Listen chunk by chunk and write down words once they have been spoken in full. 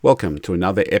Welcome to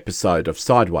another episode of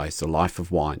Sideways, The Life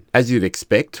of Wine. As you'd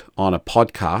expect on a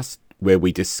podcast where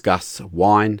we discuss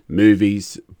wine,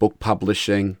 movies, book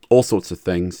publishing, all sorts of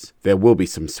things, there will be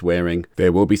some swearing,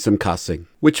 there will be some cussing,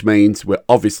 which means we're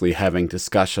obviously having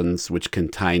discussions which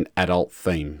contain adult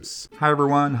themes. Hi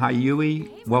everyone, hi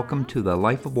Yui. Welcome to The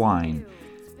Life of Wine.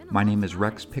 My name is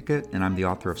Rex Pickett and I'm the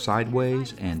author of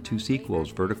Sideways and two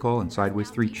sequels, Vertical and Sideways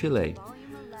 3 Chile.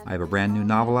 I have a brand new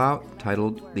novel out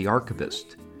titled The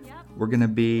Archivist. We're going to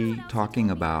be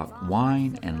talking about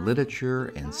wine and literature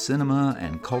and cinema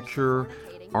and culture,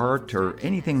 art, or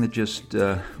anything that just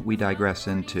we digress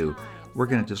into. We're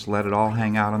going to just let it all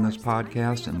hang out on this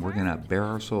podcast, and we're going to bare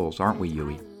our souls, aren't we,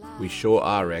 Yui? We sure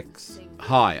are, Rex.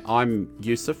 Hi, I'm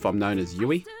Yusuf, I'm known as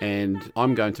Yui, and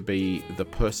I'm going to be the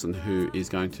person who is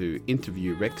going to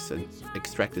interview Rex and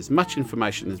extract as much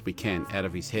information as we can out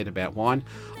of his head about wine.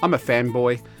 I'm a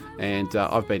fanboy, and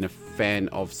I've been a fan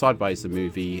of Sideways the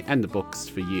movie and the books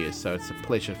for years, so it's a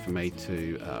pleasure for me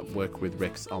to work with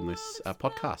Rex on this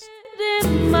podcast.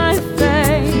 In my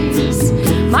face,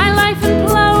 my life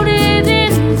imploded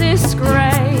in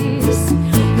disgrace.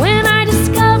 When I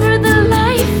discovered the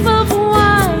life of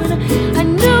wine, I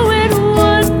knew it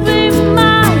would be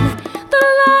mine. The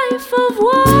life of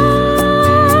wine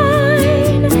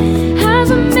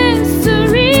has a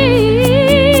mystery.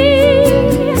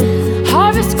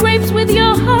 Harvest grapes with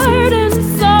your heart and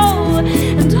soul,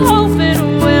 and hope it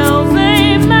will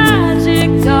be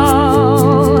magical.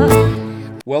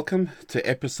 Welcome to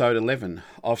episode 11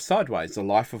 of Sideways, the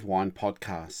Life of Wine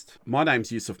podcast. My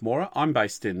name's Yusuf Mora. I'm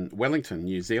based in Wellington,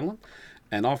 New Zealand,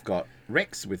 and I've got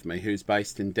Rex with me, who's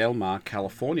based in Del Mar,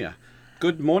 California.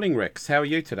 Good morning, Rex. How are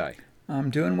you today? I'm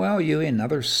doing well, Yui.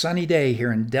 Another sunny day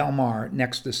here in Del Mar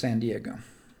next to San Diego.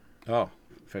 Oh,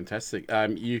 fantastic. I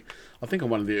think on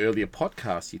one of the earlier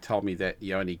podcasts, you told me that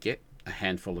you only get a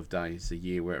handful of days a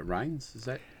year where it rains. Is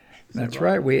that That's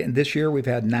right. This year we've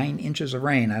had 9 inches of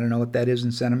rain. I don't know what that is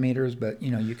in centimeters, but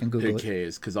you can Google it. Who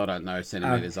cares? Because I don't know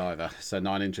centimeters either. So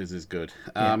 9 inches is good.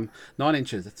 Yeah. 9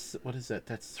 inches. What is that?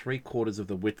 That's 3/4 of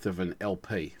the width of an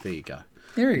LP. There you go.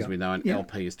 There you Because go. we know an Yeah.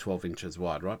 LP is 12 inches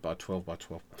wide, right? By 12 by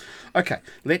 12. Okay,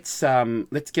 let's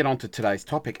get on to today's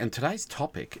topic. And today's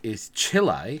topic is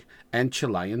Chile and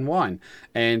Chilean wine.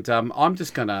 And I'm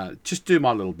just going to do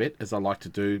my little bit, as I like to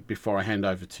do, before I hand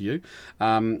over to you.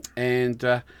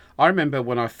 I remember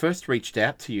when I first reached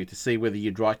out to you to see whether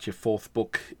you'd write your 4th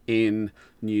book in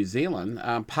New Zealand,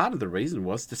 part of the reason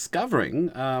was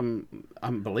discovering,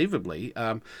 unbelievably,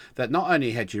 that not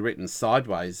only had you written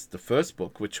Sideways, the first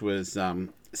book, which was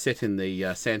set in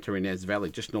the Santa Ynez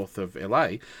Valley just north of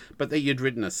LA, but that you'd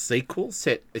written a sequel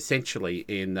set essentially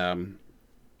in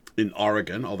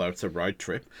Oregon, although it's a road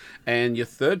trip, and your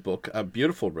 3rd book, a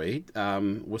beautiful read,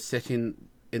 was set in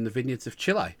the vineyards of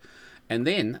Chile. And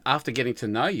then, after getting to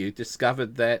know you,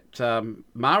 discovered that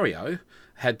Mario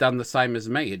had done the same as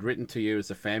me. He'd written to you as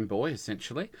a fanboy,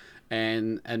 essentially,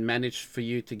 and managed for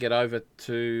you to get over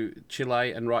to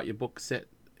Chile and write your book set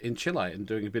in Chile and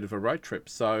doing a bit of a road trip.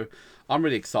 So I'm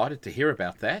really excited to hear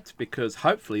about that, because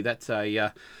hopefully that's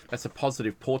a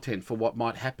positive portent for what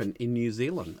might happen in New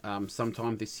Zealand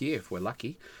sometime this year, if we're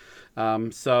lucky.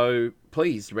 So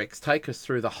please, Rex, take us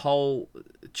through the whole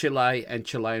Chile and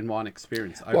Chilean wine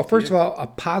experience. Well, first of all, a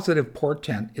positive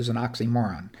portent is an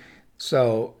oxymoron.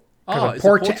 So, is a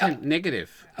portent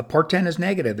negative? A portent is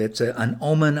negative. It's an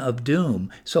omen of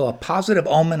doom. So a positive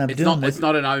omen of doom. It's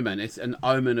not an omen. It's an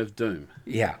omen of doom.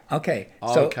 Yeah. Okay.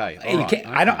 Okay. All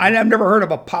right. I've never heard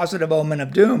of a positive omen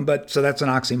of doom, but so that's an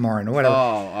oxymoron. Whatever.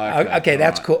 Oh, okay. Okay,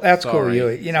 that's cool. That's Sorry. cool.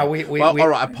 We all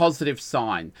right. A positive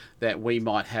sign that we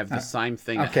might have the same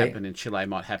thing that happened in Chile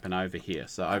might happen over here.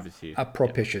 So over to you. A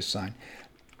propitious sign.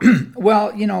 Well,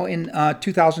 in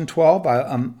 2012,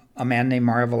 a man named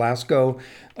Mario Velasco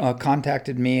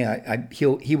contacted me.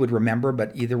 He would remember,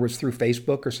 but either was through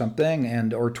Facebook or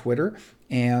something, or Twitter,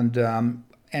 and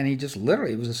he just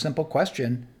literally, it was a simple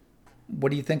question: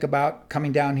 what do you think about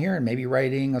coming down here and maybe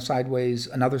writing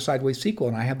another Sideways sequel?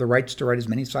 And I have the rights to write as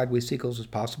many Sideways sequels as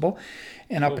possible.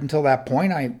 And up until that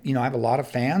point, I have a lot of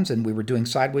fans, and we were doing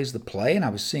Sideways the play, and I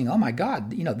was seeing, oh my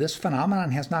God, this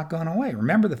phenomenon has not gone away.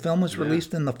 Remember, the film was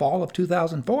released in the fall of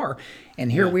 2004,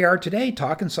 and here we are today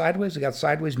talking Sideways. We got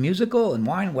Sideways musical and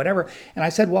wine, whatever. And I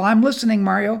said, well, I'm listening,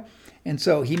 Mario. And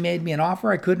so he made me an offer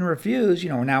I couldn't refuse.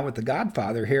 We're now with the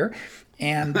Godfather here.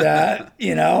 And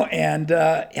and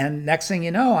next thing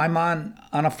you know, I'm on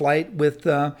a flight with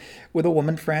a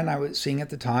woman friend I was seeing at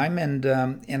the time, and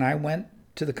I went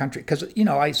to the country because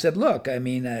I said, look,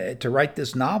 to write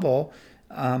this novel,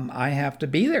 I have to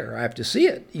be there. I have to see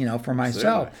it, for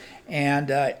myself. Certainly.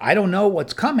 And I don't know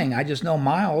what's coming. I just know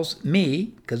Miles,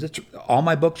 because it's all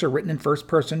my books are written in first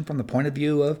person from the point of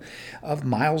view of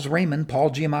Miles Raymond, Paul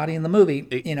Giamatti in the movie.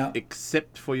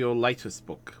 Except for your latest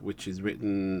book, which is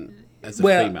written as a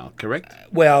Well, female, correct?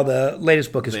 Well, the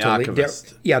latest book is The totally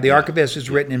Archivist. The Archivist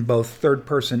is written in both third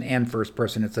person and first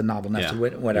person. It's a novel, Yeah.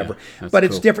 whatever. Yeah, that's but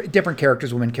it's cool. different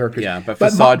characters, women characters. Yeah, but for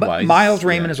Sideways, Miles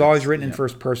Raymond is always it's- written in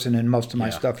first person, and most of my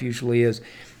Yeah. stuff usually is.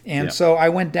 And Yeah. so I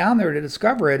went down there to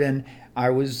discover it, and I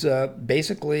was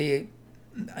basically.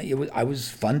 I was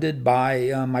funded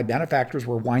by my benefactors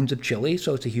were Wines of Chile,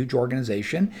 so it's a huge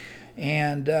organization.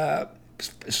 And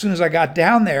as soon as I got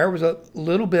down there, it was a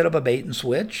little bit of a bait and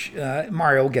switch.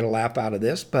 Mario will get a laugh out of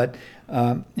this, but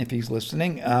if he's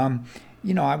listening,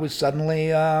 I was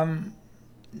suddenly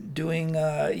doing,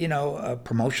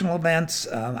 promotional events.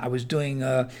 I was doing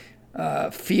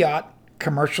Fiat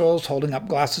commercials, holding up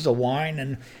glasses of wine,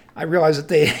 and I realized that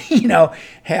they,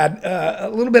 had a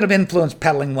little bit of influence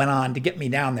peddling went on to get me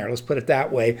down there. Let's put it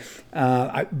that way.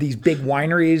 These big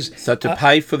wineries. So to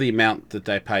pay for the amount that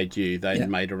they paid you, they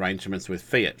made arrangements with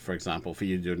Fiat, for example, for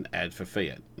you to do an ad for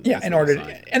Fiat. Yeah, That's in what order you're to,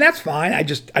 saying. and that's fine. I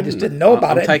just didn't know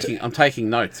about it. I'm taking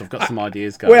notes. I've got some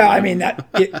ideas going. Well, I mean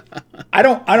I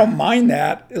don't mind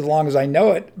that as long as I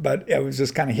know it. But I was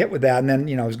just kind of hit with that, and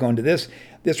then I was going to this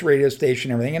radio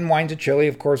station and everything. And Wines of Chile,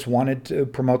 of course, wanted to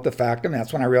promote the fact, and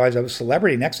that's when I realized I was a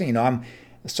celebrity. Next thing you know, I'm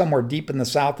somewhere deep in the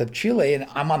south of Chile, and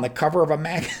I'm on the cover of a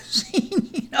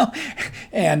magazine,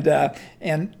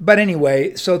 But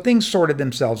anyway, so things sorted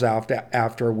themselves out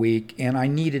after a week, and I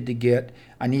needed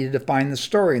to find the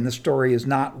story, and the story is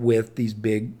not with these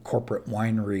big corporate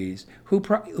wineries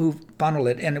who funnel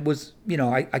it. And it was,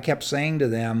 I kept saying to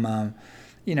them,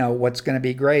 what's going to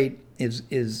be great is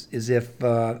if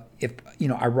I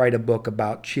write a book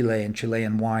about Chile and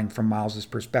Chilean wine from Miles's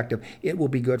perspective, it will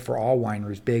be good for all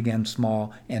wineries, big and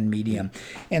small and medium.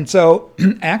 And so,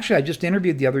 actually, I just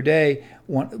interviewed the other day.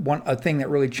 A thing that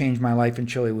really changed my life in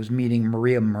Chile was meeting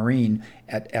Maria Marin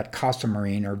at Casa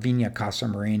Marin, or Viña Casa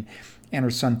Marin, and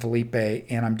her son Felipe.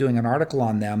 And I'm doing an article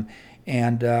on them.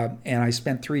 And I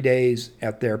spent 3 days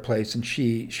at their place, and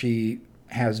she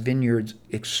has vineyards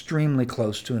extremely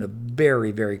close to a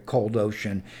very, very cold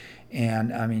ocean.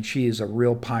 And I mean, she is a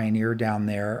real pioneer down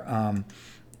there.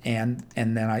 And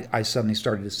then I suddenly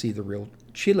started to see the real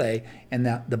Chile, and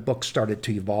that the book started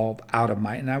to evolve out of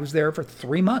and I was there for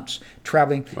 3 months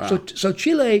traveling. Wow. So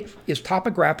Chile is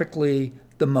topographically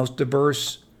the most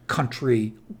diverse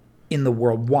country in the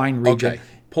world, wine region. Okay.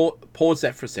 Pause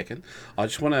that for a second. I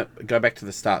just want to go back to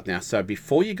the start now. So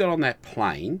before you got on that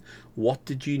plane, what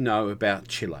did you know about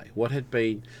Chile? What had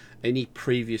been any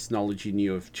previous knowledge you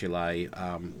knew of Chile?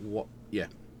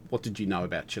 What did you know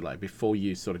about Chile before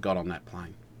you sort of got on that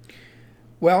plane?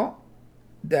 Well,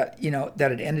 that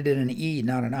it ended in an E,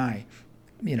 not an I.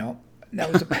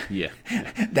 That was Yeah.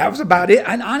 that was about it.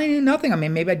 I knew nothing. I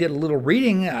mean, maybe I did a little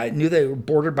reading. I knew they were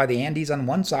bordered by the Andes on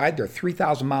one side. They're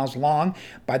 3,000 miles long,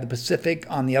 by the Pacific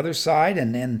on the other side,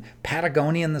 and then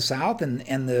Patagonia in the south, and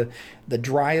the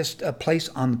driest place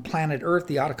on the planet Earth,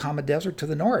 the Atacama Desert to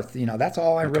the north. That's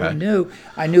all I really knew.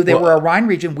 I knew they were a wine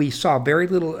region. We saw very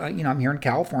little. I'm here in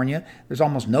California. There's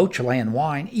almost no Chilean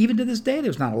wine. Even to this day,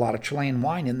 there's not a lot of Chilean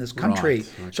wine in this country. Right.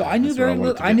 Okay. So I knew That's what I very wanted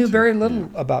little. to I get knew to. very little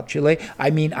about Chile. I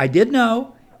mean, I did know.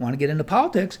 Want to get into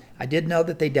politics? I did know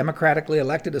that they democratically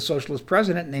elected a socialist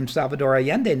president named Salvador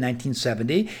Allende in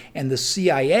 1970, and the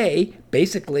CIA,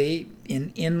 basically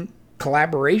in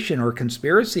collaboration or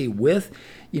conspiracy with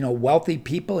wealthy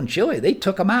people in Chile, they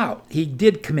took him out. He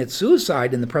did commit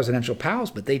suicide in the presidential palace,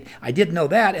 but I did know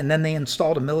that. And then they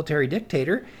installed a military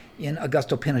dictator in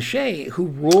Augusto Pinochet, who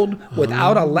ruled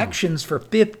without elections for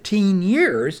 15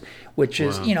 years, which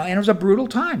is, and it was a brutal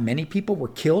time. Many people were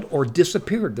killed or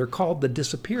disappeared. They're called the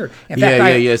disappeared. In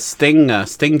fact,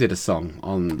 Sting did a song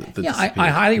on the I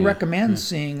highly recommend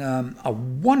seeing a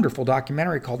wonderful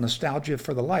documentary called Nostalgia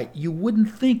for the Light. You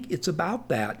wouldn't think it's about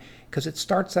that, because it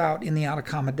starts out in the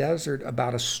Atacama Desert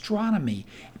about astronomy,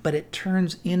 but it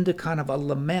turns into kind of a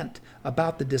lament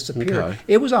about the disappeared. Okay.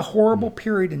 It was a horrible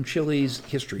period in Chile's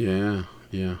history.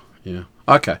 Yeah.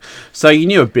 Okay, so you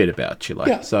knew a bit about Chile.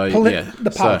 Yeah, So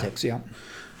the politics, yeah.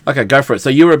 Okay, go for it. So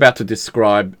you were about to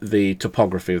describe the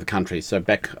topography of the country. So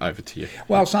back over to you.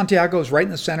 Well, Santiago is right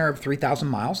in the center of 3,000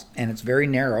 miles, and it's very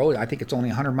narrow. I think it's only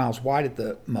 100 miles wide at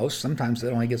the most. Sometimes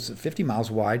it only gets to 50 miles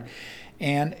wide.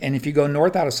 And if you go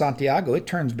north out of Santiago, it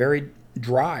turns very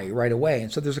dry right away.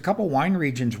 And so there's a couple wine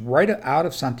regions right out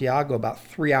of Santiago, about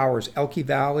 3 hours, Elqui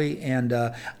Valley and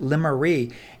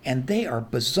Limarí, and they are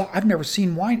bizarre. I've never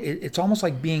seen wine. It's almost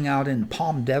like being out in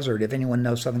Palm Desert, if anyone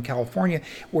knows Southern California,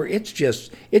 where it's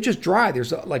just dry.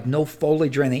 There's like no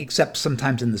foliage or anything, except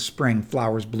sometimes in the spring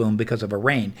flowers bloom because of a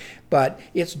rain. But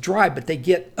it's dry. But they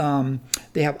get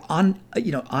they have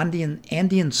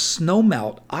Andean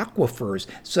snowmelt aquifers.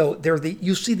 So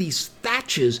you see these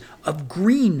thatches of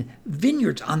green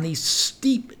vineyards on these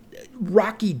steep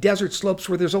rocky desert slopes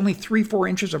where there's only 3-4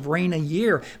 inches of rain a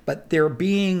year, but they're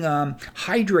being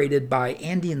hydrated by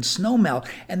Andean snowmelt,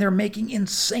 and they're making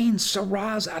insane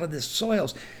Syrahs out of the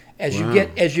soils. As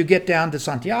you get down to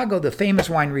Santiago, the famous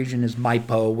wine region is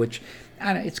Maipo, which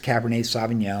it's Cabernet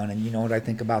Sauvignon, and you know what I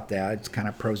think about that. It's kind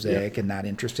of prosaic and not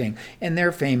interesting, and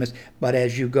they're famous. But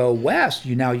as you go west,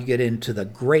 you get into the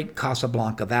great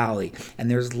Casablanca Valley, and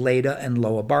there's Leda and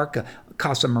Loa Barca.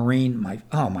 Casa Marine,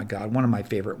 oh my God, one of my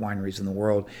favorite wineries in the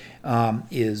world,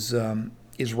 is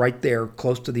right there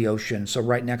close to the ocean, so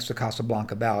right next to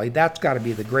Casablanca Valley. That's got to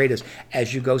be the greatest.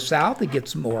 As you go south, it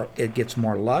gets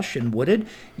more lush and wooded.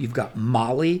 You've got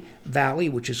Mali Valley,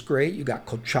 which is great. You've got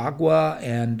Colchagua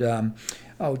and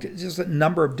just a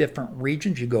number of different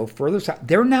regions. You go further south.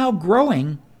 They're now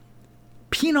growing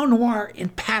Pinot Noir in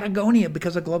Patagonia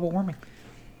because of global warming.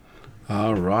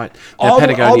 All right. All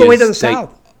the way to the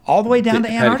south. All the way down to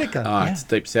Antarctica. It's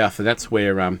deep south, and that's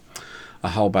where a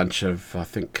whole bunch of, I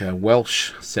think,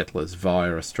 Welsh settlers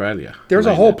via Australia. There's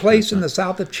a whole place in the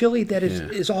south of Chile that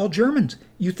is all Germans.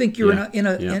 You think you're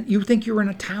you think you're in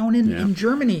a town in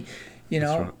Germany, you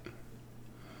know. That's right.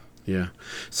 Yeah.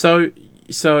 So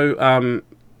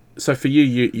for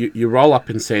you roll up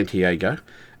in Santiago,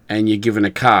 and you're given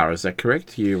a car. Is that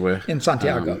correct? You were in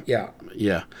Santiago.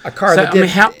 Yeah. A car that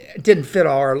didn't fit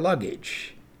all our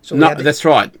luggage. So that's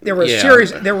right. There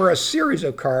were a series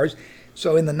of cars.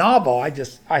 So in the novel,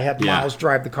 I had Miles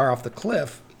drive the car off the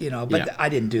cliff, but I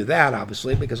didn't do that,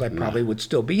 obviously, because I probably would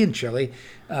still be in Chile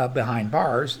behind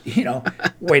bars,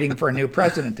 waiting for a new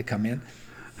president to come in.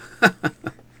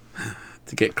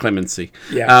 To get clemency.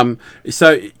 Yeah.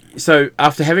 So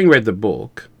after having read the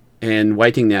book and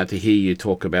waiting now to hear you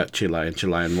talk about Chile and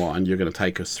Chilean wine, you're going to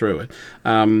take us through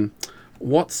it.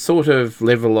 What sort of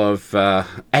level of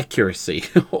accuracy,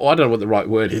 or I don't know what the right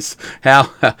word is,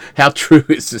 how true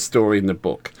is the story in the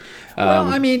book? Well,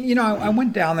 I mean, I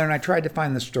went down there and I tried to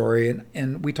find the story,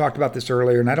 and we talked about this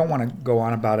earlier, and I don't want to go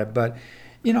on about it, but,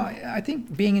 I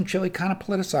think being in Chile kind of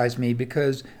politicized me,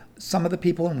 because some of the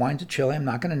people in Wines of Chile, I'm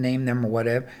not going to name them or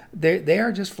whatever, they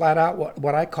are just flat out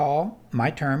what I call,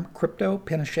 my term, crypto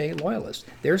Pinochet loyalists.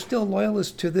 They're still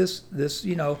loyalists to this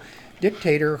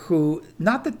dictator who,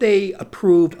 not that they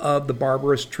approved of the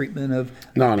barbarous treatment of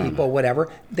people,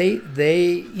 whatever. They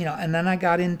and then I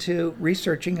got into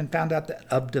researching and found out that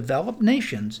of developed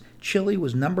nations, Chile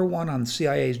was number one on the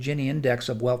CIA's Gini index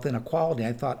of wealth inequality.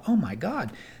 I thought, oh my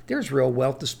God, there's real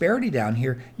wealth disparity down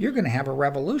here. You're going to have a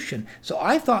revolution. So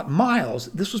I thought Miles,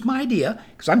 this was my idea,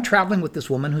 because I'm traveling with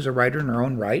this woman who's a writer in her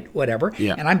own right, whatever.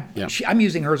 Yeah. And I'm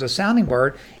using her as a sounding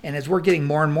board. And as we're getting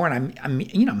more and more, and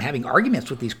I'm having arguments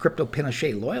with these crypto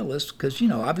Pinochet loyalists, because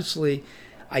obviously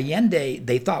Allende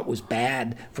they thought was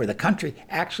bad for the country.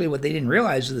 Actually, what they didn't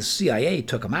realize is the CIA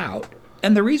took him out.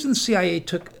 And the reason the CIA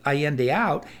took Allende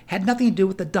out had nothing to do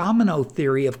with the domino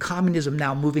theory of communism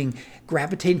now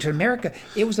gravitating to America.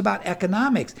 It was about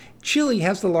economics. Chile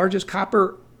has the largest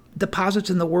copper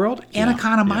deposits in the world.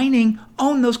 Anaconda Mining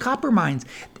owned those copper mines.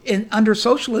 And under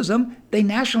socialism, they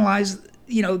nationalized,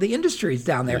 the industries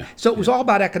down there. So it was all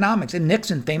about economics. And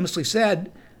Nixon famously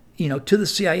said, to the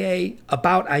CIA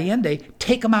about Allende,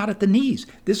 take them out at the knees.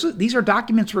 These are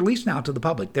documents released now to the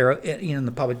public. They're in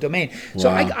the public domain. Wow. So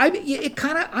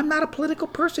I'm not a political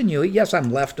person. Yes,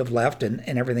 I'm left of left and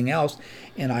everything else,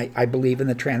 and I believe in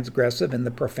the transgressive and the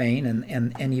profane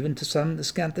and even to some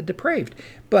extent the depraved.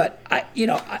 But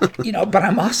but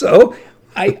I'm also.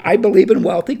 I believe in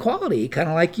wealth equality, kind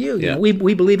of like you. We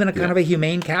believe in a kind of a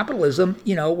humane capitalism,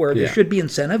 where there should be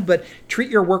incentive, but treat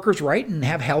your workers right and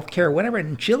have health care, whatever.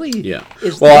 And Chile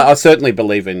is... Well, I certainly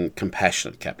believe in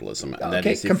compassionate capitalism. And that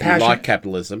is, if you like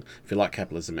capitalism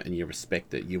and you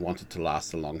respect it, you want it to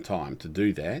last a long time. To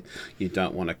do that, you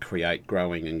don't want to create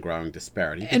growing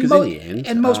disparity. Because in the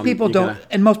end... most people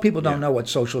don't know what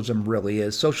socialism really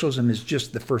is. Socialism is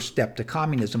just the first step to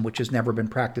communism, which has never been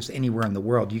practiced anywhere in the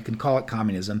world. You can call it communism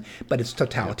communism, but it's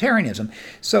totalitarianism.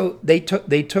 So they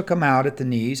took him out at the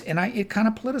knees, and it kind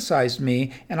of politicized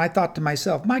me. And I thought to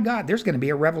myself, my God, there's going to be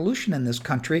a revolution in this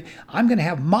country. I'm going to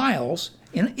have Miles.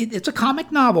 And it's a comic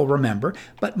novel, remember,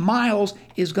 but Miles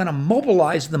is going to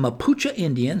mobilize the Mapuche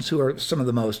Indians, who are some of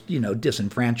the most,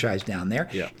 disenfranchised down there,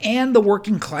 and the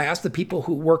working class, the people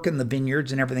who work in the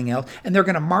vineyards and everything else, and they're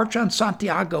going to march on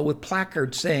Santiago with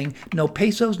placards saying, "No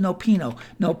pesos, no Pino,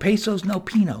 no pesos, no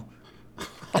Pino."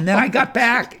 And then I got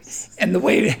back, and the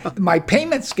way my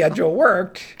payment schedule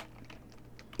worked,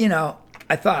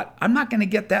 I thought, I'm not going to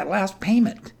get that last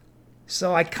payment.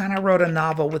 So I kind of wrote a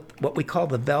novel with what we call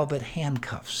the velvet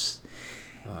handcuffs.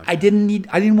 Okay. I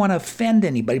didn't want to offend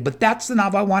anybody, but that's the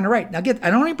novel I want to write. Now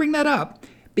I only bring that up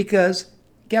because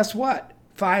guess what?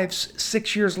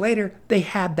 5-6 years later, they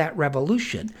had that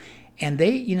revolution. And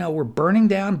they, were burning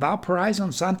down Valparaiso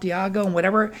and Santiago and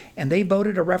whatever, and they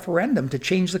voted a referendum to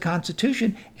change the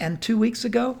Constitution. And 2 weeks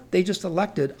ago, they just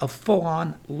elected a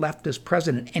full-on leftist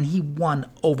president, and he won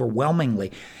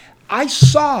overwhelmingly. I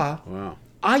saw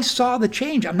the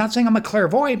change. I'm not saying I'm a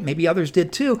clairvoyant. Maybe others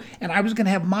did too. And I was going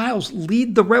to have Miles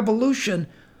lead the revolution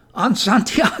on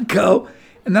Santiago.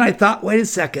 And then I thought, wait a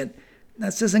second,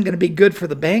 this isn't going to be good for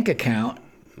the bank account.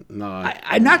 No.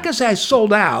 I'm not going to say I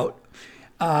sold out,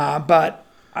 but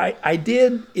I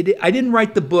did. I didn't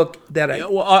write the book that I...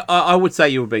 Well, I would say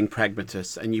you were being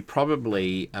pragmatist, and you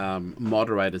probably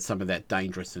moderated some of that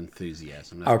dangerous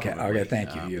enthusiasm. That's okay,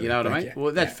 thank you. You know what I mean?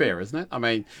 Well, that's fair, isn't it? I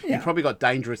mean, Yeah. you probably got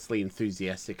dangerously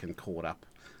enthusiastic and caught up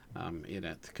in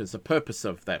it, because the purpose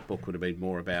of that book would have been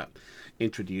more about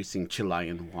introducing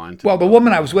Chilean wine to Well, the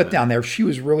woman I was with down there, she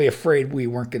was really afraid we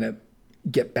weren't going to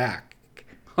get back.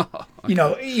 Okay. In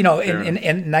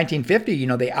 1950,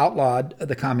 they outlawed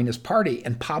the Communist Party,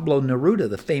 and Pablo Neruda,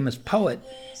 the famous poet,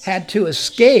 had to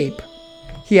escape.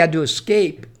 He had to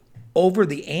escape over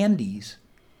the Andes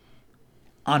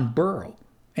on burro,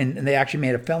 and they actually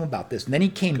made a film about this. And then he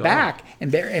came back,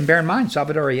 and bear in mind,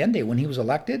 Salvador Allende, when he was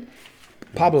elected,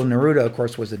 Pablo Neruda, of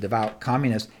course, was a devout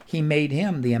communist. He made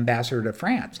him the ambassador to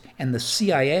France, and the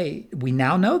CIA. We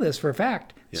now know this for a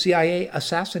fact. CIA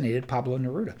assassinated Pablo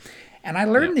Neruda. And I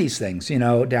learned these things,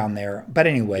 down there. But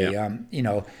anyway,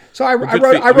 so I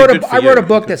wrote a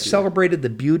book that celebrated the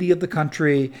beauty of the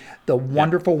country, the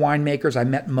wonderful winemakers. I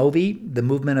met Movi, the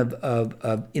movement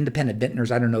of independent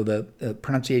vintners. I don't know the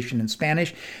pronunciation in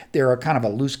Spanish. They're a kind of a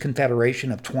loose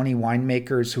confederation of 20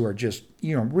 winemakers who are just,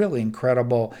 really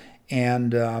incredible.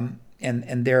 And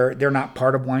they're not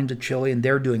part of Wines of Chile, and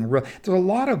they're doing there's a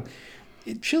lot of...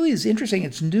 Chile is interesting.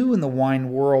 It's new in the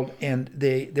wine world, and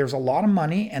there's a lot of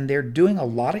money, and they're doing a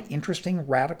lot of interesting,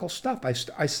 radical stuff. I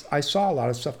saw a lot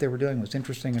of stuff they were doing. It was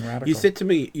interesting and radical. You said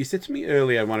to me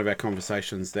earlier in one of our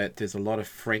conversations that there's a lot of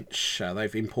French.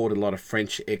 They've imported a lot of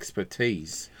French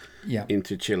expertise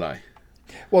into Chile.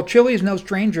 Well, Chile is no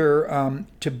stranger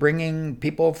to bringing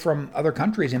people from other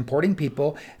countries, importing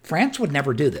people. France would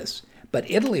never do this. But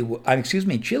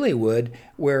Chile would,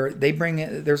 where they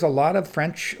bring there's a lot of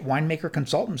French winemaker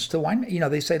consultants to wine.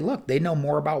 They say, look, they know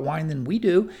more about wine than we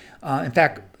do. In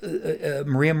fact,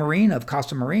 Maria Marine of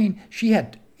Casa Marine, she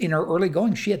had, in her early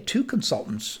going, she had 2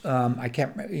 consultants. Greg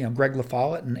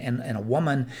LaFollette and a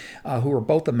woman who were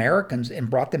both Americans, and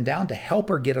brought them down to help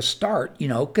her get a start,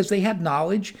 because they had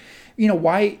knowledge.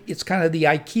 Why it's kind of the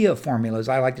IKEA formula, as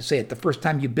I like to say it. The first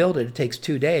time you build it, it takes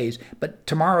 2 days, but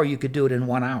tomorrow you could do it in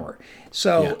 1 hour.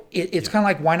 So it's kind of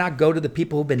like, why not go to the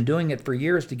people who've been doing it for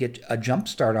years to get a jump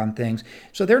start on things?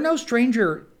 So they're no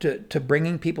stranger to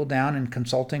bringing people down and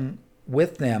consulting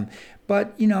with them.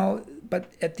 But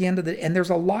at the end of and there's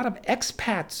a lot of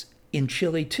expats in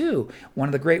Chile too. One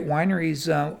of the great wineries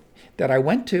that I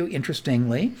went to,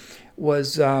 interestingly,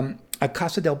 was a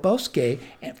Casa del Bosque,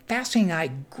 and fascinating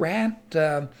guy,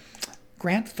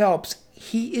 Grant Phelps.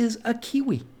 He is a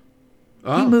Kiwi.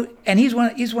 Oh. He moved, and he's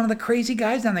one of the crazy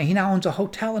guys down there. He now owns a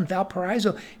hotel in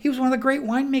Valparaiso. He was one of the great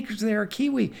winemakers there, a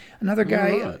Kiwi. Another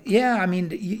guy, right.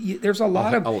 There's a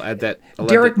lot of. I'll add that.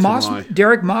 Derek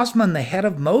Mossman, the head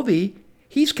of Movi,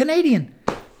 he's Canadian.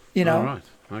 All right.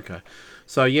 Okay.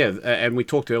 So, and we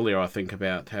talked earlier, I think,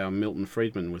 about how Milton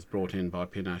Friedman was brought in by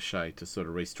Pinochet to sort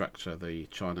of restructure the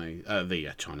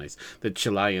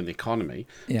Chilean economy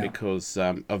because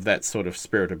of that sort of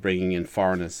spirit of bringing in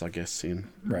foreigners, I guess.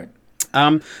 Right.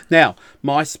 Now,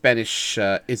 my Spanish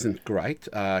isn't great.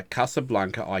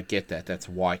 Casablanca, I get that. That's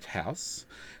White House.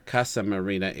 Casa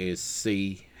Marina is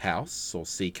sea house or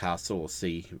sea castle or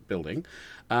sea building.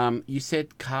 You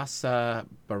said Casa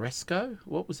Barresco.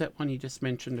 What was that one you just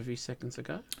mentioned a few seconds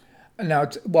ago? Now,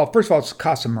 well, first of all, it's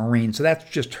Casa Marine, so that's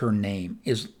just her name.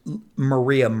 Is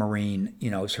Maria Marine,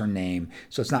 is her name,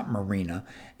 so it's not Marina.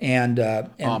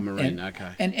 Marine, okay.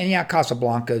 And yeah,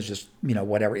 Casablanca is just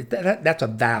whatever. That's a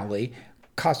valley.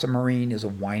 Casa Marine is a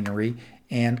winery,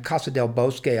 and Casa del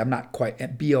Bosque. I'm not quite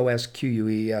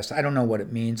Bosques. I don't know what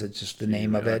it means. It's just the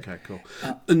name of it. Okay, cool.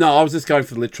 No, I was just going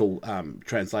for the literal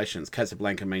translations.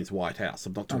 Casablanca means White House.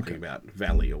 I'm not talking about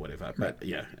valley or whatever, but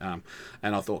yeah.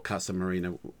 And I thought Casa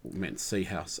Marina meant sea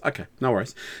house. Okay, no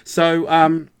worries.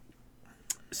 So,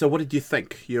 so what did you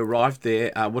think? You arrived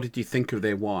there. What did you think of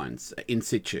their wines in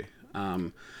situ?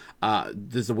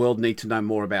 Does the world need to know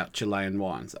more about Chilean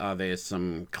wines? Are there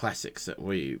some classics that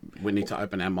we need to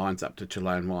open our minds up to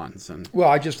Chilean wines? Well,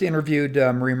 I just interviewed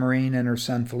Marie Marine and her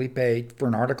son Felipe for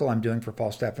an article I'm doing for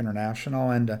Falstaff International,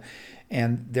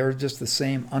 and they're just the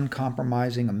same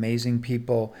uncompromising, amazing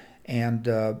people. And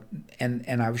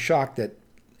I was shocked and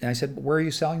I said, "Where are you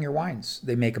selling your wines?"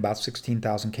 They make about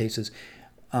 16,000 cases.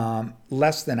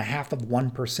 Less than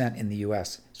 0.5% in the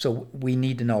U.S. So we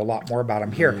need to know a lot more about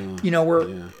them here. Where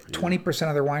 20%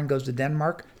 of their wine goes to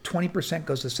Denmark, 20%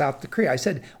 goes to South Korea. I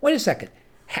said, wait a second,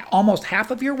 almost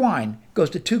half of your wine goes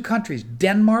to two countries,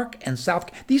 Denmark and South.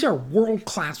 These are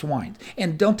world-class wines.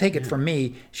 And don't take it from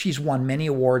me, she's won many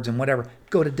awards and whatever.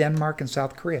 Go to Denmark and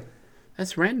South Korea.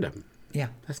 That's random. Yeah.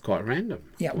 That's quite random.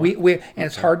 Yeah, we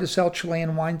it's hard to sell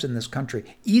Chilean wines in this country.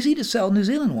 Easy to sell New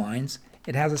Zealand wines.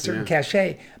 It has a certain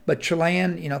cachet, but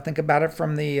Chilean, think about it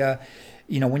from the,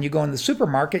 when you go in the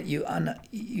supermarket, you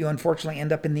unfortunately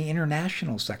end up in the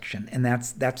international section, and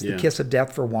that's the kiss of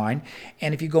death for wine.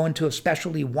 And if you go into a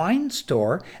specialty wine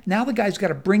store, now the guy's got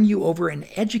to bring you over and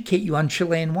educate you on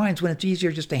Chilean wines when it's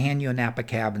easier just to hand you a Napa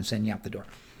cab and send you out the door.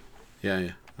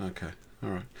 Yeah. Okay. All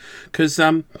right. Because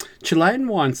Chilean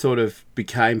wine sort of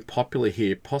became popular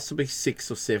here possibly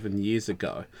 6 or 7 years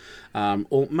ago.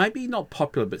 Or maybe not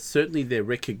popular, but certainly their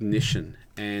recognition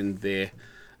and their...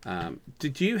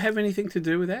 did you have anything to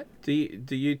do with that?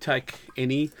 Do you take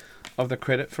any of the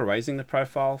credit for raising the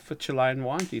profile for Chilean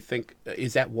wine? Do you think...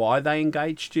 Is that why they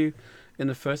engaged you in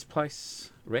the first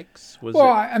place, Rex?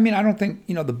 I don't think,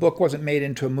 the book wasn't made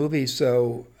into a movie,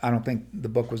 so I don't think the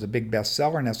book was a big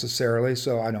bestseller necessarily,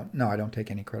 so I don't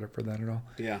take any credit for that at all.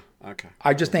 Yeah, okay.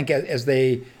 I just think as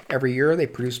every year they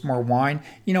produce more wine,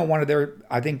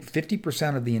 I think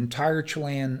 50% of the entire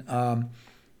Chilean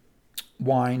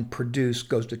wine produced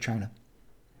goes to China.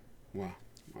 Wow.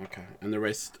 Okay, and the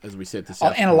rest, as we said, to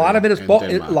South and a lot of it is bulk.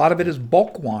 A lot of it is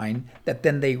bulk wine that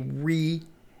then they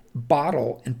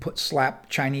bottle and slap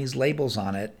Chinese labels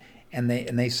on it, and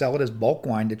they sell it as bulk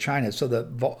wine to China. So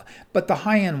but the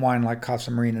high end wine like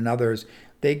Casa Marine and others,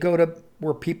 they go to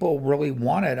where people really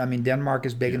want it. I mean, Denmark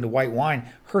is big into white wine.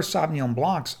 Her Sauvignon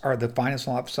Blancs are the finest.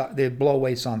 They blow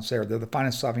away Sancerre. They're the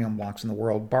finest Sauvignon Blancs in the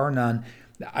world, bar none.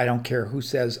 I don't care who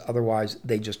says otherwise.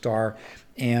 They just are.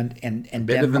 And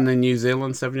better than the New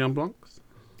Zealand Sauvignon Blancs?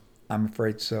 I'm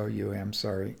afraid so. I'm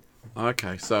sorry.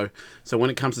 Okay, so when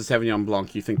it comes to Sauvignon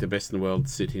Blanc, you think the best in the world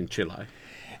sit in Chile?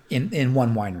 In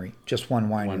one winery, just one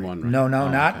winery. One winery. No,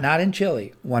 not in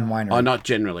Chile. One winery. Oh, not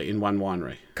generally in one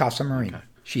winery. Casa Marine. Okay.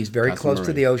 She's very close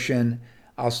to the ocean.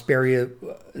 I'll spare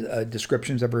you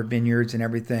descriptions of her vineyards and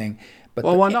everything. But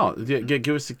why not? Give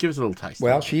us a little taste.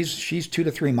 Well, she's 2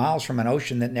 to 3 miles from an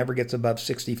ocean that never gets above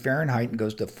 60 Fahrenheit and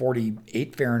goes to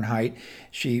 48 Fahrenheit.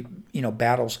 She,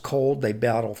 battles cold. They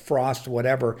battle frost,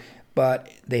 whatever. But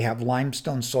they have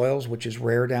limestone soils, which is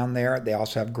rare down there. They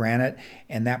also have granite,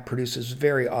 and that produces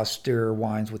very austere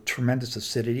wines with tremendous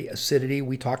acidity.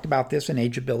 We talked about this in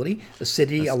ageability.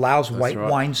 Acidity allows white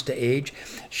wines to age.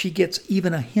 She gets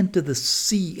even a hint of the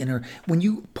sea in her. When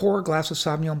you pour a glass of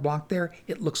Sauvignon Blanc there,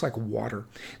 it looks like water.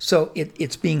 So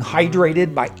it's being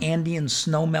hydrated by Andean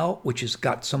snowmelt, which has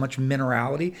got so much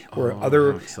minerality, where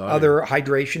other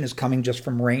hydration is coming just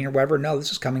from rain or whatever. No, this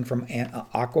is coming from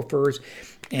aquifers.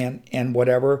 And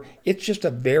whatever. It's just a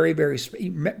very, very...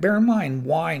 Bear in mind,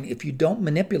 wine, if you don't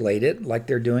manipulate it, like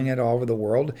they're doing it all over the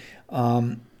world,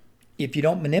 if you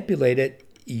don't manipulate it,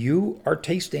 you are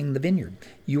tasting the vineyard.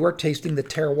 You are tasting the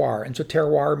terroir. And so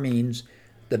terroir means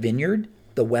the vineyard,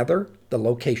 the weather, the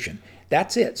location.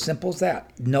 That's it. Simple as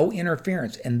that. No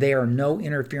interference. And they are no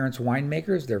interference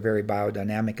winemakers. They're very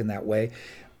biodynamic in that way.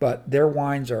 But their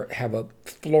wines have a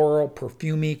floral,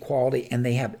 perfumey quality, and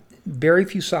they have... Very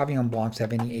few Sauvignon Blancs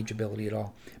have any ageability at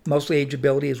all. Mostly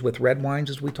ageability is with red wines,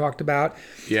 as we talked about.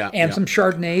 And some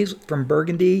Chardonnays from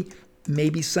Burgundy,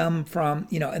 maybe some from,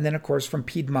 and then, of course, from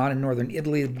Piedmont and northern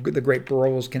Italy, the great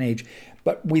Barolos can age.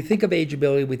 But we think of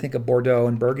ageability, we think of Bordeaux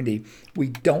and Burgundy. We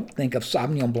don't think of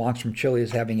Sauvignon Blancs from Chile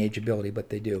as having ageability, but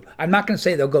they do. I'm not going to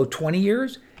say they'll go 20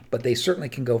 years, but they certainly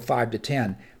can go 5 to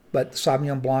 10. But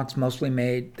Sauvignon Blancs mostly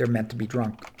made, they're meant to be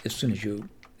drunk as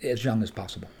young as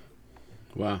possible.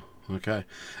 Wow. Okay.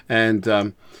 And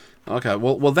okay.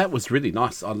 Well, that was really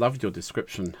nice. I loved your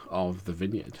description of the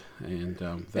vineyard,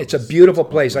 and It's a beautiful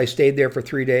place. I stayed there for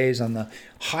 3 days on the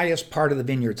highest part of the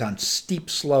vineyards on steep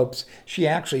slopes. She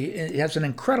actually it has an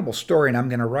incredible story, and I'm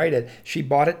going to write it. She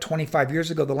bought it 25 years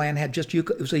ago. The land had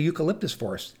it was a eucalyptus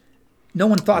forest. No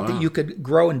one thought that you could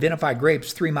grow and vinify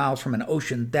grapes 3 miles from an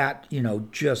ocean that,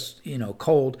 just,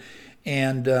 cold.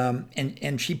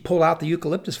 And she pulled out the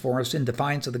eucalyptus forest in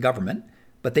defiance of the government,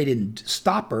 but they didn't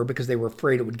stop her because they were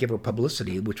afraid it would give her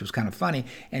publicity, which was kind of funny.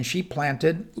 And she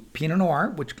planted Pinot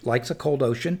Noir, which likes a cold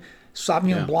ocean,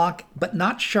 Sauvignon Blanc, but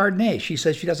not Chardonnay. She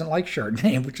says she doesn't like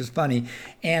Chardonnay, which is funny,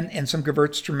 and some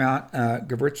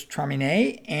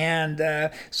Gewürztraminer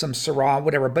and some Syrah,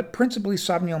 whatever. But principally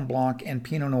Sauvignon Blanc and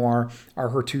Pinot Noir are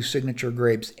her two signature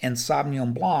grapes. And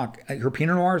Sauvignon Blanc, her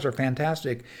Pinot Noirs are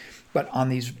fantastic, but on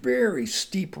these very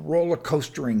steep roller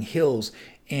coastering hills.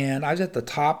 And I was at the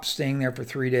top staying there for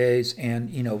 3 days, and,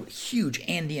 huge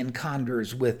Andean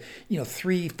condors with,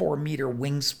 3-4 meter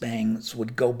wingspans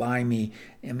would go by me.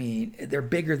 I mean, they're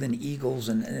bigger than eagles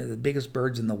and the biggest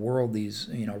birds in the world, these,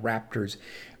 raptors.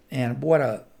 And what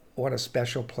a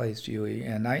special place, Huey.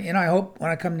 And I hope when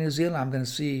I come to New Zealand, I'm going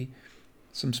to see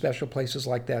some special places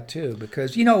like that too.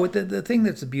 Because, the thing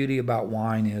that's the beauty about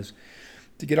wine is,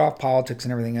 to get off politics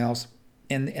and everything else,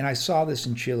 and I saw this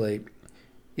in Chile,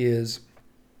 is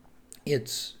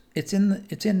it's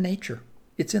in nature.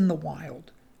 It's in the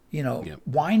wild.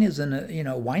 Wine is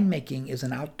winemaking is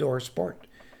an outdoor sport.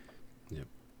 Yep.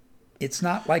 It's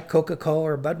not like Coca-Cola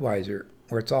or Budweiser,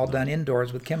 where it's all done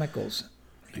indoors with chemicals.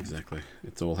 Exactly.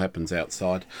 It all happens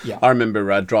outside. Yeah. I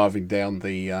remember driving down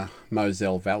the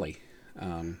Moselle Valley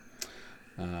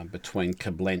between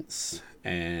Koblenz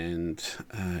and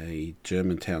a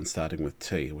German town starting with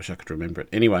T. I wish I could remember it.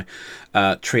 Anyway,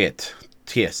 Trieste,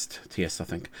 I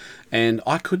think. And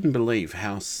I couldn't believe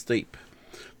how steep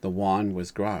the wine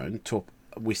was grown.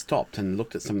 We stopped and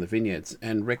looked at some of the vineyards,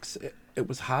 and Rex, it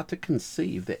was hard to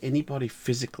conceive that anybody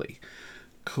physically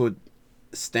could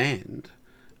stand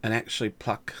and actually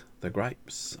pluck the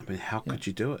grapes. I mean, how could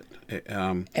you do it?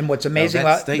 And what's amazing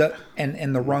about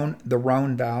the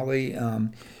Rhone Valley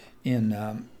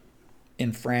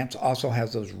in France also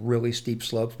has those really steep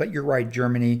slopes. But you're right,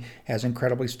 Germany has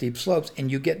incredibly steep slopes,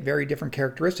 and you get very different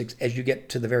characteristics. As you get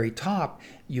to the very top,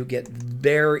 you get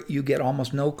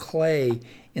almost no clay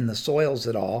in the soils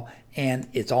at all, and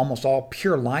it's almost all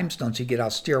pure limestone, so you get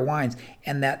austere wines.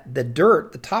 And that the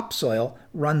dirt, the topsoil,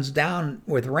 runs down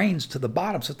with rains to the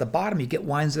bottom. So at the bottom you get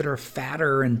wines that are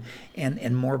fatter and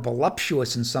more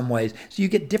voluptuous in some ways. So you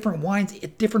get different wines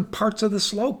at different parts of the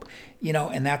slope,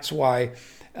 and that's why.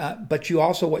 But you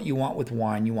also, what you want with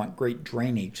wine, you want great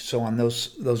drainage. So on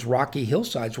those rocky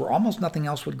hillsides where almost nothing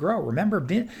else would grow. Remember,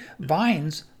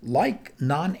 vines like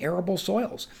non-arable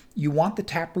soils. You want the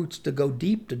taproots to go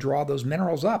deep to draw those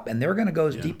minerals up, and they're going to go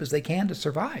as deep as they can to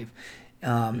survive.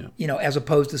 As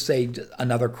opposed to, say,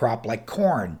 another crop like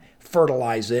corn,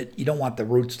 fertilize it. You don't want the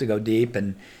roots to go deep,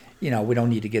 and we don't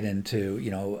need to get into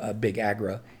a big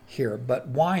agri here. But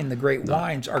wine, the great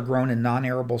wines are grown in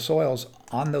non-arable soils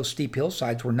on those steep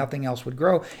hillsides where nothing else would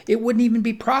grow. It wouldn't even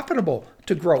be profitable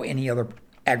to grow any other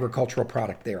agricultural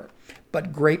product there.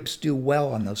 But grapes do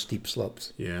well on those steep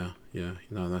slopes. Yeah.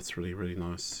 No, that's really, really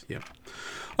nice. Yeah.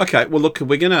 Okay. Well, look,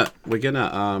 we're gonna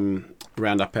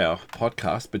round up our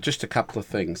podcast, but just a couple of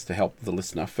things to help the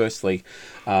listener. Firstly,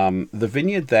 the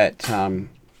vineyard that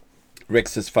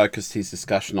Rex has focused his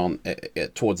discussion on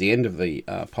towards the end of the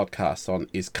podcast on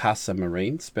is Casa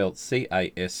Marin, spelled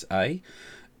CASA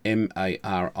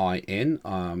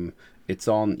MARIN. It's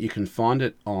on. You can find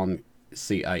it on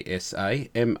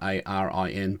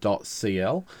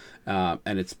CASAMARIN.cl,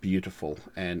 and it's beautiful.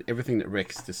 And everything that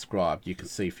Rex described, you can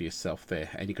see for yourself there.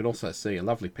 And you can also see a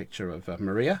lovely picture of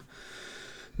Maria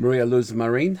Luz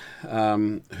Marin,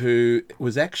 who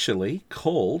was actually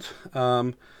called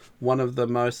one of the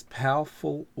most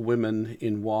powerful women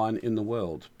in wine in the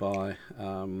world by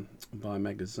a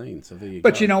magazine. So there you go.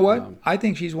 But you know what? I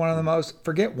think she's one of the most,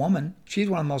 forget woman, she's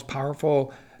one of the most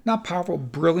powerful,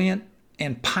 brilliant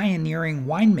and pioneering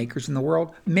winemakers in the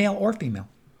world, male or female.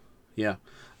 Yeah,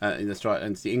 that's right.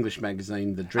 And it's the English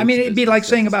magazine, The Drinks. I mean, it'd be like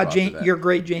saying about that. your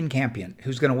great Jane Campion,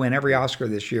 who's going to win every Oscar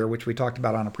this year, which we talked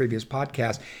about on a previous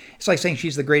podcast. It's like saying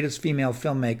she's the greatest female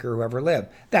filmmaker who ever lived.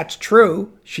 That's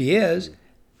true. She is.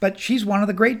 But she's one of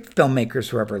the great filmmakers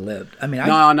who ever lived. I mean,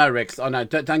 No, I know, Rex. I know.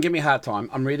 Don't give me a hard time.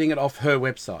 I'm reading it off her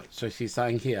website. So she's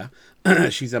saying here,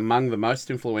 she's among the most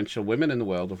influential women in the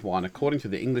world of wine, according to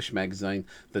the English magazine,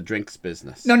 The Drinks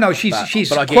Business. No, she's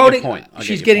but I get quoting. your point.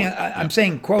 She's getting. I'm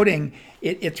saying quoting.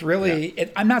 It's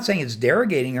really. I'm not saying it's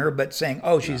derogating her, but saying,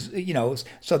 oh, she's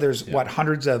So there's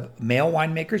hundreds of male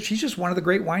winemakers. She's just one of the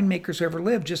great winemakers who ever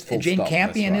lived. Just Full Jane stop,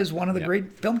 Campion that's is one of the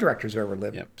great film directors who ever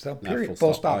lived. Yep. So No, period.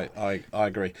 Full stop. I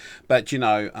agree. But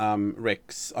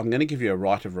Rex, I'm going to give you a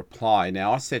right of reply.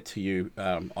 Now, I said to you,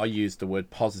 I used the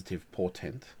word positive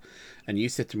portent, and you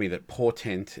said to me that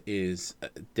portent is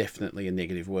definitely a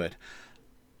negative word.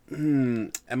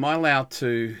 Am I allowed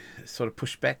to sort of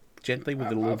push back gently with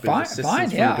a little bit of assistance? Fine,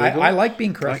 from yeah. Google? I like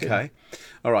being corrected. Okay.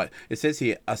 All right. It says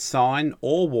here, a sign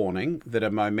or warning that a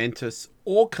momentous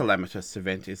or calamitous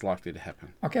event is likely to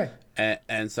happen. Okay.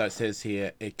 And so it says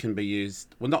here it can be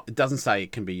used. Well, it doesn't say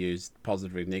it can be used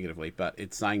positively or negatively, but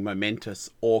it's saying momentous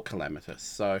or calamitous.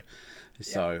 So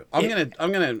I'm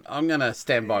gonna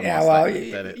stand by my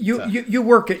statement. That you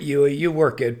work it, Yui. You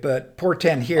work it, but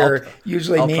portent here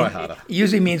I'll try harder.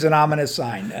 usually means an ominous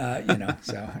sign.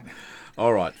 So.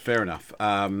 All right, fair enough.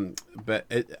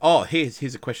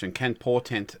 Here's a question: can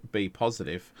portent be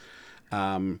positive?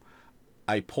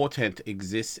 A portent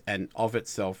exists, and of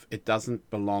itself, it doesn't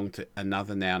belong to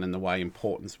another noun in the way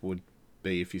importance would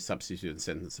be if you substitute the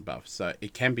sentence above. So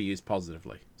it can be used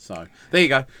positively. So there you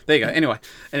go. Anyway,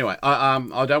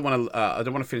 I don't want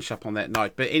to finish up on that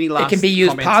note. But any last? It can be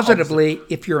used comments positively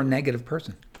if you're a negative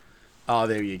person. Oh,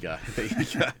 there you go.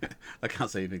 I can't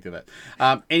say anything to that.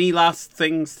 Any last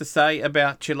things to say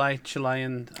about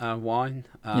Chilean wine?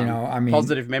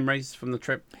 Positive memories from the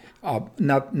trip?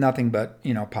 Nothing but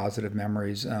positive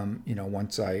memories.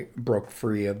 Once I broke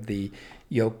free of the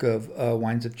yoke of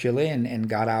wines of Chile and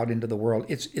got out into the world,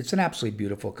 it's an absolutely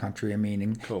beautiful country. I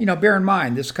mean, cool. Bear in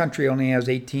mind this country only has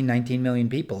 18, 19 million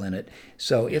people in it,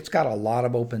 so it's got a lot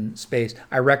of open space.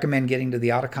 I recommend getting to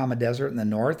the Atacama Desert in the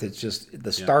north. It's just the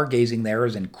stargazing there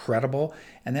is incredible,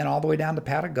 and then all the way down to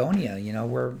Patagonia,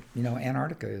 where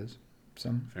Antarctica is.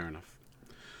 So fair enough.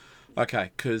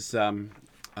 Okay, because I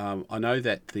know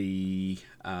that the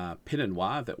Pinot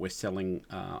Noir that we're selling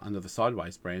under the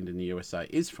Sideways brand in the USA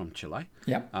is from Chile.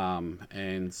 Yep.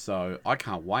 And so I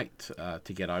can't wait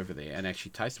to get over there and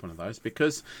actually taste one of those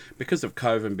because of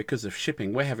COVID and because of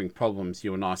shipping, we're having problems,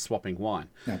 you and I, swapping wine.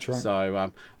 That's right.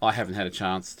 So I haven't had a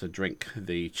chance to drink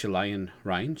the Chilean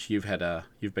range. You've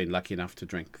been lucky enough to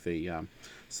drink the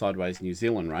Sideways New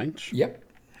Zealand range. Yep.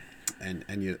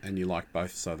 And you like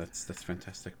both, so that's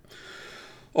fantastic.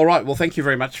 All right, well, thank you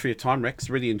very much for your time, Rex.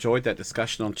 Really enjoyed that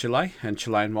discussion on Chile and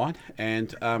Chilean wine,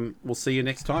 and we'll see you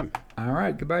next time. All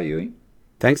right, goodbye, Yui.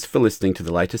 Thanks for listening to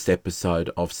the latest episode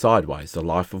of Sideways, The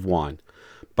Life of Wine.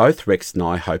 Both Rex and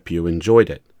I hope you enjoyed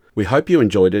it. We hope you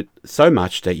enjoyed it so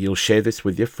much that you'll share this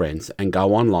with your friends and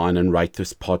go online and rate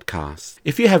this podcast.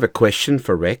 If you have a question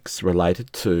for Rex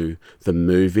related to the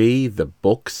movie, the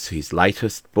books, his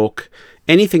latest book,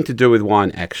 anything to do with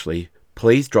wine actually,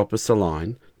 please drop us a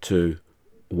line to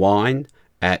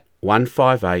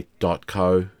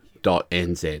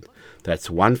wine@158.co.nz. That's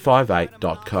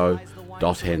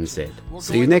 158.co.nz.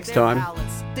 See you next time.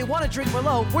 They want to drink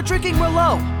Merlot. We're drinking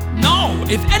Merlot. No!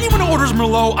 If anyone orders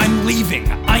Merlot, I'm leaving.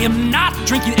 I am not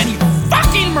drinking any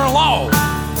fucking Merlot!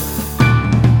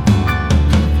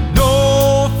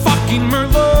 No fucking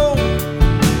Merlot!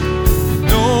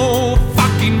 No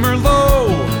fucking Merlot!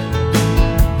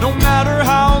 No matter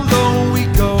how low we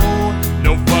go,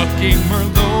 no fucking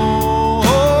Merlot!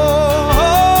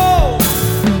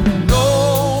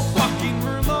 No fucking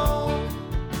Merlot!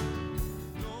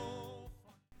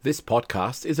 This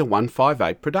podcast is a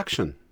 158 production.